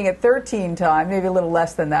 FedEx trading at 13 times, maybe a little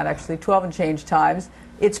less than that, actually, 12 and change times.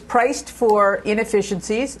 It's priced for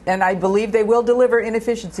inefficiencies, and I believe they will deliver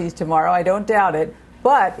inefficiencies tomorrow. I don't doubt it.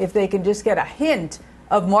 But if they can just get a hint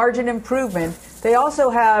of margin improvement, they also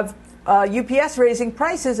have UPS raising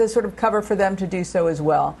prices as sort of cover for them to do so as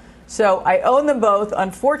well. So I own them both.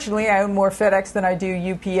 Unfortunately, I own more FedEx than I do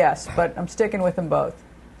UPS, but I'm sticking with them both.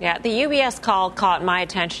 Yeah, the UBS call caught my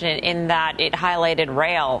attention in that it highlighted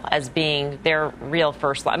rail as being their real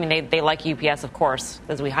first. I mean, they like UPS, of course,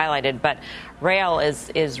 as we highlighted, but rail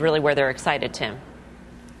is really where they're excited, Tim.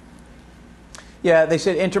 Yeah, they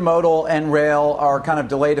said intermodal and rail are kind of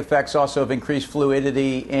delayed effects also of increased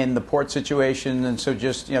fluidity in the port situation, and so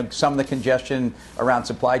just some of the congestion around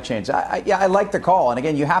supply chains. I like the call, and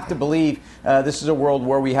again, you have to believe this is a world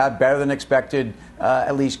where we have better than expected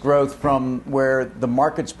at least growth from where the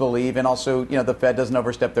markets believe, and also the Fed doesn't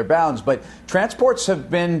overstep their bounds. But transports have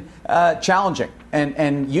been challenging,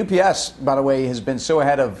 and UPS, by the way, has been so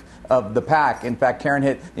ahead of the pack. In fact, Karen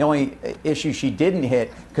hit the only issue she didn't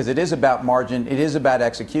hit, because it is about margin, it is about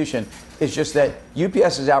execution. It's just that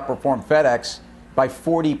UPS has outperformed FedEx by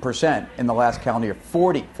 40% in the last calendar year.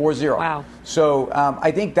 40. Wow. So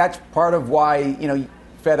I think that's part of why,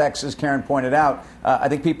 FedEx, as Karen pointed out, I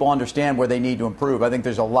think people understand where they need to improve. I think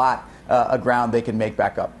there's a lot of ground they can make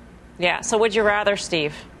back up. Yeah. So would you rather,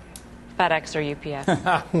 Steve, FedEx or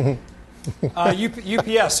UPS?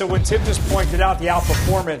 UPS. So when Tim just pointed out the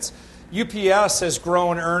outperformance, UPS has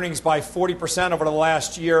grown earnings by 40% over the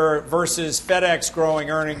last year versus FedEx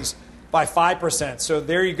growing earnings by 5%. So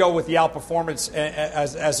there you go with the outperformance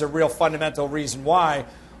as a real fundamental reason why.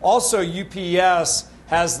 Also, UPS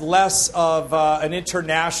has less of an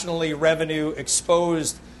internationally revenue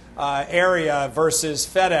exposed area versus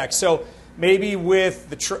FedEx. So maybe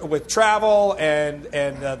with travel and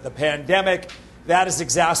the pandemic, that is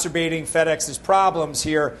exacerbating FedEx's problems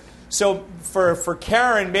here. So for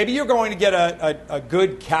Karen, maybe you're going to get a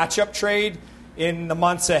good catch-up trade in the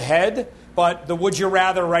months ahead, but the would you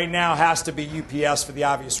rather right now has to be UPS for the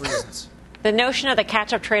obvious reasons. The notion of the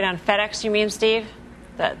catch-up trade on FedEx, you mean, Steve?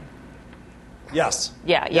 Yes.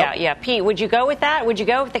 Yeah. Pete, would you go with that? Would you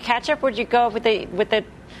go with the catch-up? Would you go with the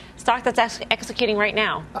stock that's executing right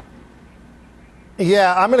now?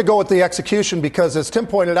 Yeah, I'm going to go with the execution because, as Tim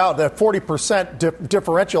pointed out, that 40%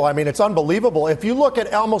 differential, I mean, it's unbelievable. If you look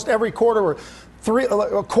at almost every quarter,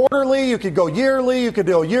 quarterly, you could go yearly, you could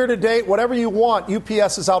go year to date, whatever you want,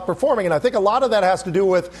 UPS is outperforming. And I think a lot of that has to do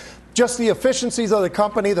with just the efficiencies of the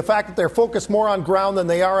company, the fact that they're focused more on ground than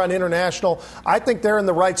they are on international. I think they're in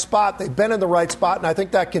the right spot. They've been in the right spot, and I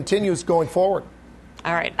think that continues going forward.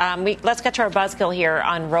 All right, let's get to our buzzkill here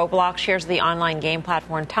on Roblox. Shares of the online game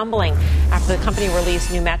platform tumbling after the company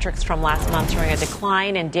released new metrics from last month showing a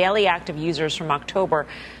decline in daily active users from October.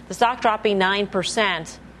 The stock dropping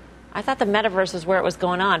 9%. I thought the metaverse is where it was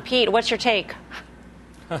going on. Pete, what's your take?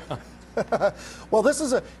 Well, this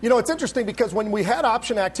is it's interesting because when we had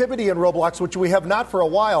option activity in Roblox, which we have not for a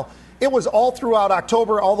while, it was all throughout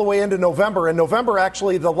October, all the way into November. And November,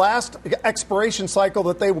 actually, the last expiration cycle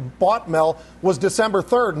that they bought, Mel, was December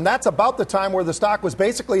 3rd. And that's about the time where the stock was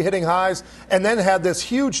basically hitting highs and then had this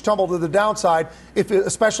huge tumble to the downside,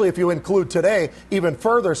 especially if you include today even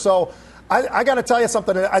further. So I got to tell you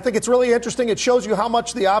something. I think it's really interesting. It shows you how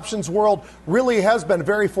much the options world really has been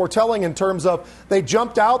very foretelling in terms of they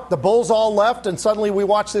jumped out, the bulls all left, and suddenly we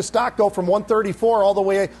watched this stock go from 134 all the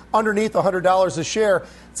way underneath $100 a share.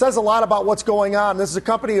 It says a lot about what's going on. This is a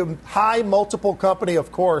company, a high multiple company,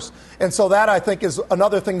 of course. And so that, I think, is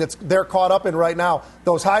another thing they're caught up in right now.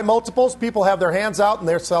 Those high multiples, people have their hands out and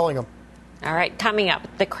they're selling them. All right, coming up,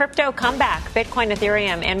 the crypto comeback, Bitcoin,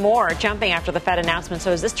 Ethereum, and more jumping after the Fed announcement.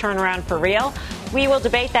 So is this turnaround for real? We will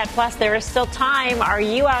debate that. Plus, there is still time. Are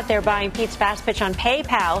you out there buying Pete's Fast Pitch on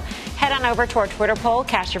PayPal? Head on over to our Twitter poll.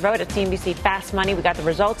 Cast your vote at CNBC Fast Money. We got the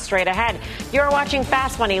results straight ahead. You're watching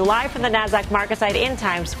Fast Money live from the NASDAQ market site in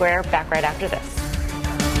Times Square. Back right after this.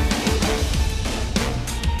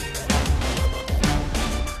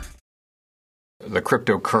 The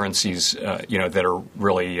cryptocurrencies, that are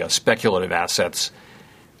really speculative assets,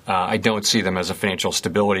 I don't see them as a financial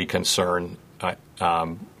stability concern at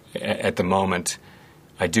the moment.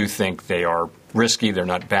 I do think they are risky. They're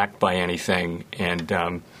not backed by anything,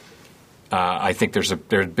 and I think there's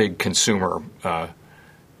big consumer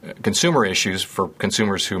issues for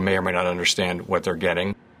consumers who may or may not understand what they're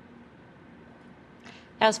getting.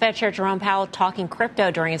 That was Fed Chair Jerome Powell talking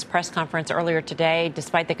crypto during his press conference earlier today.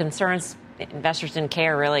 Despite the concerns, investors didn't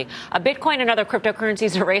care, really. Bitcoin and other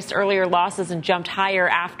cryptocurrencies erased earlier losses and jumped higher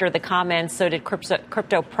after the comments. So did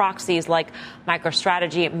crypto proxies like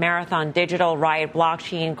MicroStrategy, Marathon Digital, Riot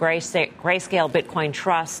Blockchain, Grayscale Bitcoin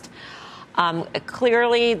Trust.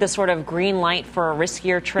 Clearly, the sort of green light for a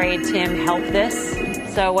riskier trade, Tim, helped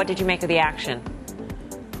this. So what did you make of the action?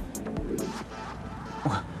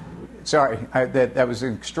 Sorry, that was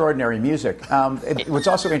extraordinary music. What's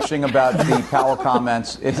also interesting about the Powell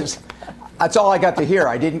comments is that's all I got to hear.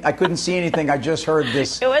 I couldn't see anything. I just heard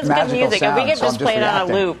this. It was magical good music. sound, If we could so just play it on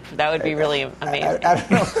a loop, that would be really amazing.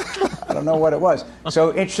 I don't know what it was. So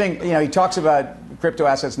interesting. He talks about crypto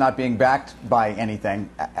assets not being backed by anything.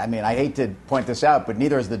 I mean, I hate to point this out, but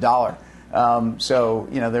neither is the dollar. So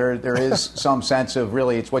there is some sense of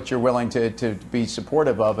really it's what you're willing to be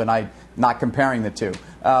supportive of, and I'm not comparing the two.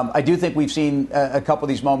 I do think we've seen a couple of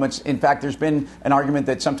these moments. In fact, there's been an argument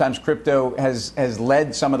that sometimes crypto has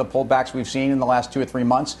led some of the pullbacks we've seen in the last 2 or 3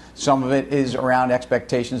 months. Some of it is around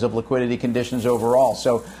expectations of liquidity conditions overall.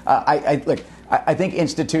 So I think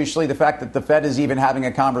institutionally, the fact that the Fed is even having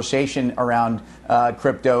a conversation around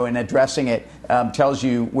crypto and addressing it tells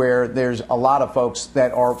you where there's a lot of folks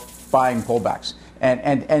that are buying pullbacks.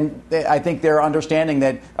 And I think they're understanding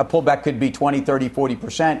that a pullback could be 20, 30,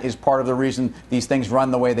 40% is part of the reason these things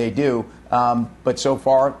run the way they do. But so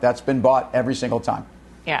far, that's been bought every single time.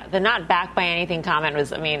 Yeah, the not backed by anything comment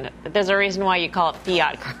was, there's a reason why you call it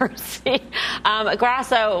fiat currency.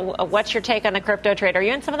 Grasso, what's your take on the crypto trade? Are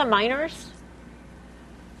you in some of the miners?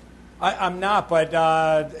 I'm not, but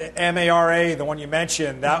MARA, the one you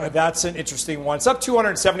mentioned, that's an interesting one. It's up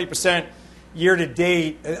 270% year to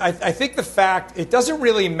date. I think the fact it doesn't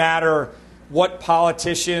really matter what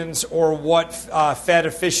politicians or what Fed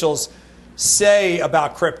officials say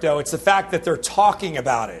about crypto. It's the fact that they're talking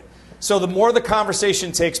about it. So the more the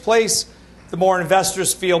conversation takes place, the more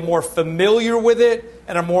investors feel more familiar with it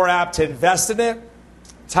and are more apt to invest in it.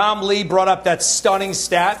 Tom Lee brought up that stunning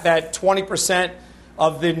stat that 20%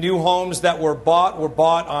 of the new homes that were bought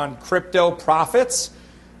on crypto profits.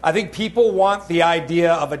 I think people want the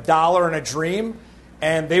idea of a dollar and a dream,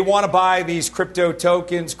 and they want to buy these crypto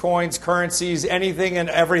tokens, coins, currencies, anything and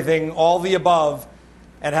everything, all the above,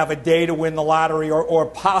 and have a day to win the lottery or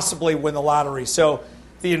possibly win the lottery. So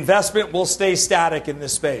the investment will stay static in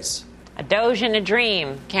this space. A Doge and a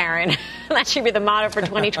dream, Karen. That should be the motto for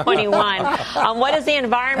 2021. What is the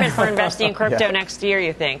environment for investing in crypto next year,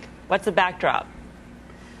 you think? What's the backdrop?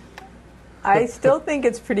 I still think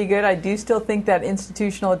it's pretty good. I do still think that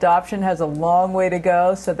institutional adoption has a long way to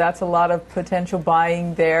go, so that's a lot of potential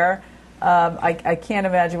buying there. I can't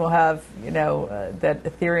imagine we'll have, that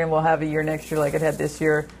Ethereum will have a year next year like it had this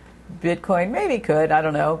year. Bitcoin maybe could, I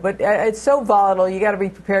don't know. But it's so volatile, you got to be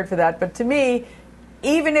prepared for that. But to me,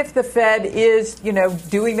 even if the Fed is,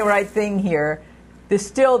 doing the right thing here, there's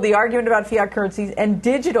still the argument about fiat currencies and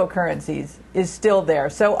digital currencies is still there.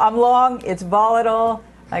 So I'm long, it's volatile.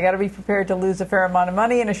 I got to be prepared to lose a fair amount of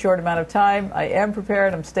money in a short amount of time. I am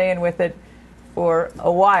prepared. I'm staying with it. for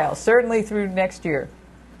a while, certainly through next year.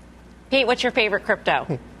 Pete, what's your favorite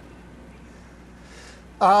crypto?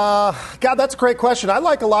 God, that's a great question. I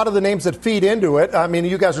like a lot of the names that feed into it. I mean,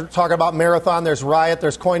 you guys are talking about Marathon. There's Riot.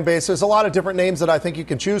 There's Coinbase. There's a lot of different names that I think you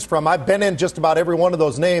can choose from. I've been in just about every one of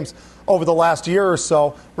those names over the last year or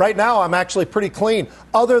so. Right now, I'm actually pretty clean,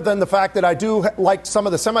 other than the fact that I do like some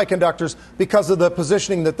of the semiconductors because of the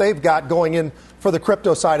positioning that they've got going in for the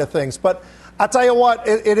crypto side of things. But I'll tell you what,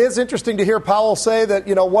 it is interesting to hear Powell say that,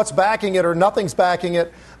 what's backing it or nothing's backing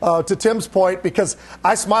it, to Tim's point, because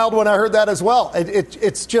I smiled when I heard that as well.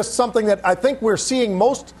 It's just something that I think we're seeing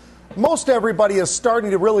most everybody is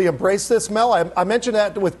starting to really embrace this, Mel. I mentioned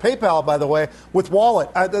that with PayPal, by the way, with Wallet.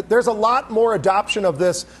 There's a lot more adoption of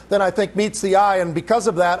this than I think meets the eye, and because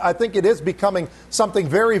of that, I think it is becoming something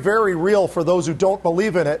very, very real for those who don't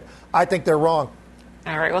believe in it. I think they're wrong.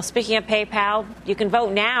 All right. Well, speaking of PayPal, you can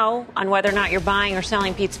vote now on whether or not you're buying or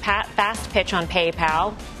selling Pete's Fast Pitch on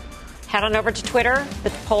PayPal. Head on over to Twitter. The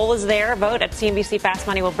poll is there. Vote at CNBC Fast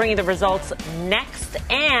Money. We'll bring you the results next,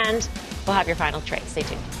 and we'll have your final trade. Stay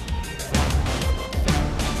tuned.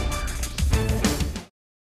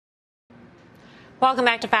 Welcome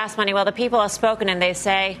back to Fast Money. Well, the people have spoken, and they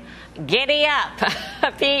say, giddy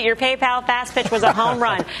up. Pete, your PayPal Fast Pitch was a home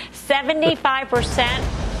run. 75%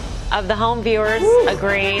 of the home viewers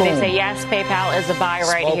agree. They say, yes, PayPal is a buy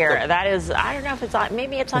right here. That is, I don't know if it's,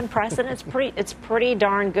 maybe it's unprecedented. It's pretty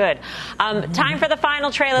darn good. Time for the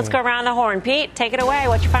final trade. Let's go around the horn. Pete, take it away.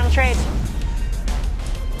 What's your final trade?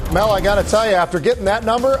 Mel, I got to tell you, after getting that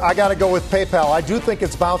number, I got to go with PayPal. I do think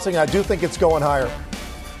it's bouncing. I do think it's going higher.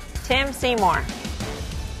 Tim Seymour.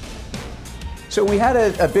 So we had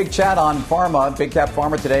a big chat on pharma, big cap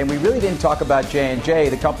pharma today, and we really didn't talk about J&J,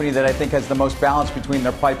 the company that I think has the most balance between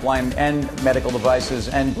their pipeline and medical devices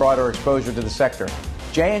and broader exposure to the sector.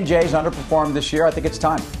 J&J's underperformed this year. I think it's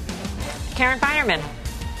time. Karen Finerman.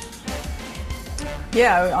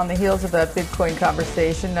 Yeah, on the heels of that Bitcoin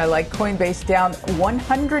conversation, I like Coinbase down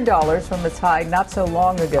 $100 from its high not so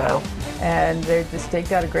long ago. Wow. And they just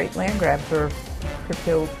staked out a great land grab for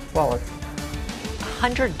crypto wallets.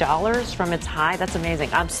 $100 from its high? That's amazing.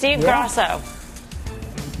 Steve Grasso.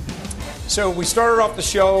 So we started off the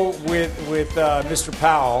show with Mr.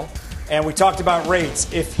 Powell, and we talked about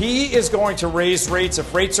rates. If he is going to raise rates,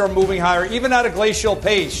 if rates are moving higher, even at a glacial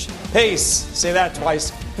pace, say that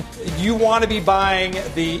twice, you want to be buying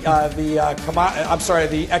the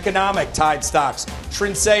economic tied stocks,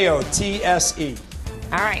 Trinseo, TSE.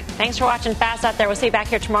 All right. Thanks for watching Fast Out There. We'll see you back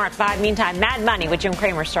here tomorrow at 5. Meantime, Mad Money with Jim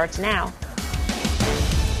Cramer starts now.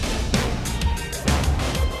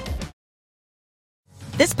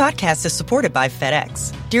 This podcast is supported by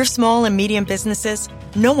FedEx. Dear small and medium businesses,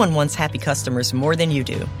 no one wants happy customers more than you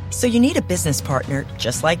do. So you need a business partner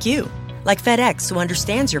just like you. Like FedEx, who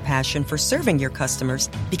understands your passion for serving your customers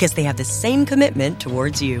because they have the same commitment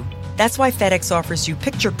towards you. That's why FedEx offers you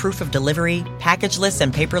picture proof of delivery, packageless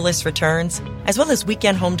and paperless returns, as well as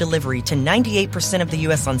weekend home delivery to 98% of the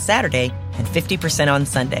U.S. on Saturday and 50% on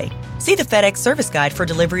Sunday. See the FedEx service guide for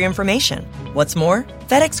delivery information. What's more,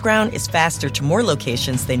 FedEx Ground is faster to more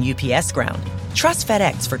locations than UPS Ground. Trust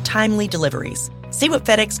FedEx for timely deliveries. See what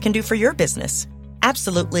FedEx can do for your business.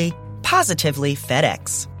 Absolutely, positively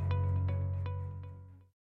FedEx.